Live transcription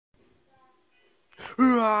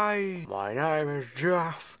Hi, my name is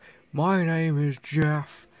Jeff. My name is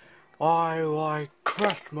Jeff. I like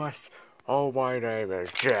Christmas. Oh, my name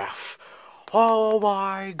is Jeff. Oh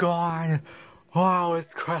my God. Oh,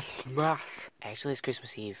 it's Christmas. Actually, it's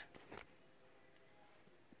Christmas Eve.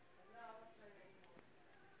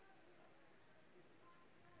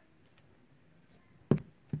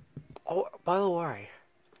 Oh, by the way,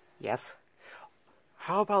 Yes?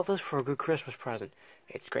 how about this for a good Christmas present?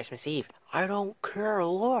 It's Christmas Eve. I don't care,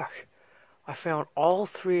 look. I found all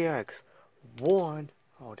 3 eggs. One,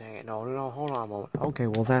 oh dang it, no, hold on a moment. Okay,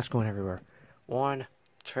 well that's going everywhere. 1,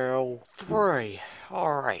 2, 3.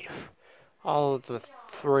 Alright. All of the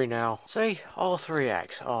 3 now. See? All 3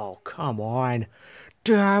 eggs. Oh, come on.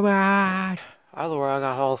 Damn it! Either way, I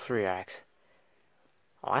got all 3 eggs.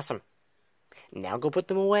 Awesome. Now go put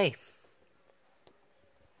them away.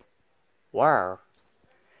 Where?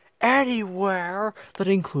 Anywhere that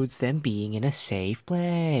includes them being in a safe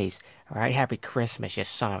place. Alright, happy Christmas, you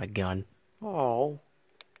son of a gun. Oh.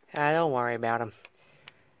 Don't worry about him.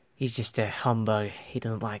 He's just a humbug. He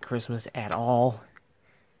doesn't like Christmas at all.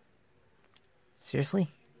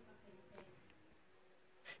 Seriously?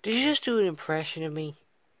 Did you just do an impression of me?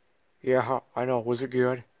 Yeah, I know. Was it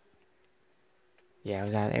good? Yeah,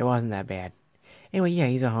 it wasn't that bad. Anyway, yeah,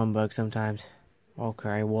 he's a humbug sometimes.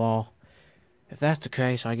 Okay, well, if that's the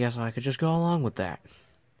case, I guess I could just go along with that.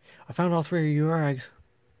 I found all 3 of your eggs.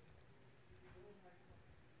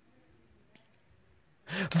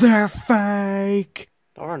 They're fake!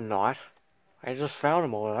 No, they're not. I just found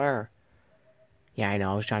them over there. Yeah, I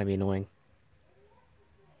know. I was trying to be annoying.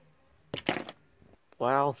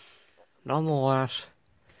 Well, nonetheless,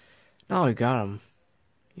 now we got them.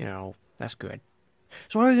 You know, that's good.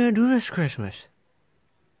 So what are we gonna do this Christmas?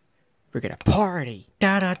 We're gonna party.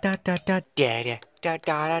 Da da da da da da da da da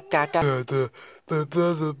da da da.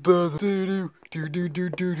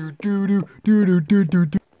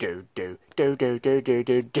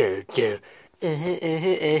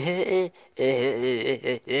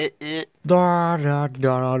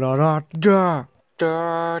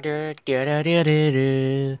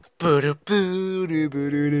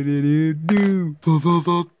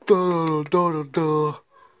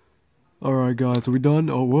 Alright guys, are we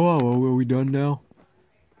done? Oh, whoa, are we done now?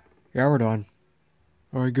 Yeah, we're done.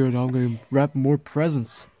 Alright, good. I'm gonna wrap more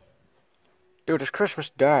presents. Dude, it's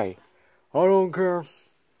Christmas Day. I don't care.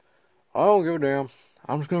 I don't give a damn.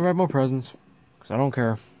 I'm just gonna wrap more presents. Because I don't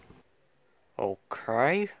care.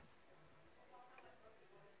 Okay.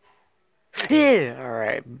 Yeah,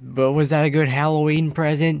 alright. But was that a good Halloween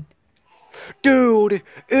present? Dude,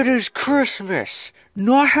 it is Christmas.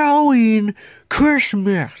 Not Halloween.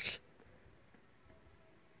 Christmas.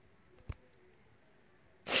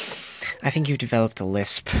 I think you've developed a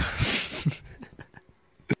lisp.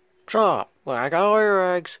 So, look, I got all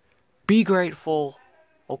your eggs. Be grateful.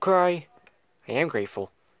 Okay? I am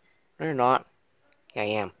grateful. No, you're not. Yeah, I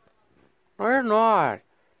am. No, you're not.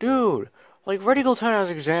 Dude, like, Reddy Goldton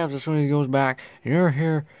has exams as soon as he goes back, and you're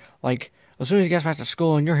here, like, as soon as he gets back to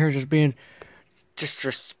school, and you're here just being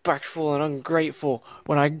disrespectful and ungrateful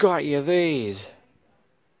when I got you these.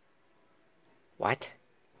 What?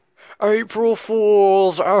 April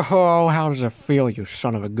Fools! Oh, how does it feel, you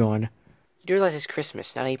son of a gun? You do realize it's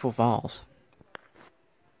Christmas, not April Fools.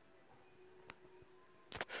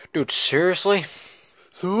 Dude, seriously?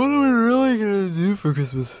 So what are we really gonna do for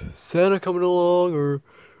Christmas? Santa coming along, or are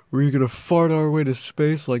we gonna fart our way to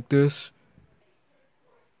space like this?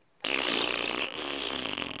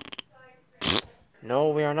 No,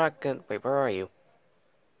 we are not gonna... Wait, where are you?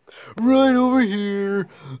 Right over here!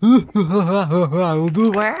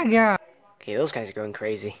 Okay, those guys are going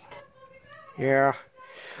crazy. Yeah.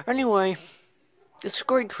 Anyway, it's a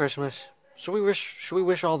great Christmas. Should we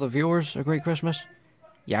wish all the viewers a great Christmas?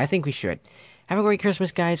 Yeah, I think we should. Have a great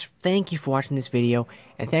Christmas, guys. Thank you for watching this video.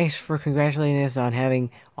 And thanks for congratulating us on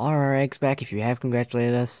having all our eggs back, if you have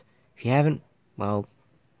congratulated us. If you haven't, well,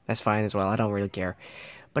 that's fine as well. I don't really care.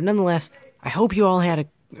 But nonetheless, I hope you all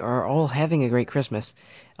are all having a great Christmas.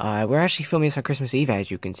 We're actually filming this on Christmas Eve, as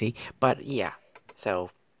you can see. But, yeah.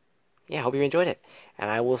 So, yeah, hope you enjoyed it. And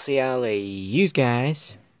I will see all of you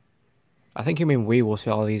guys. I think you mean we will see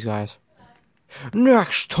all of these guys.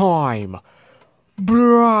 Next time!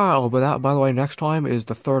 Blah. Oh, but that, by the way, next time is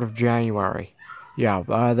the 3rd of January. Yeah,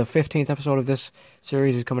 the 15th episode of this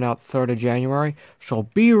series is coming out 3rd of January. So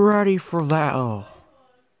be ready for that. Oh.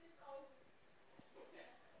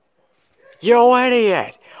 You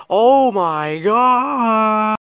idiot! Oh my God!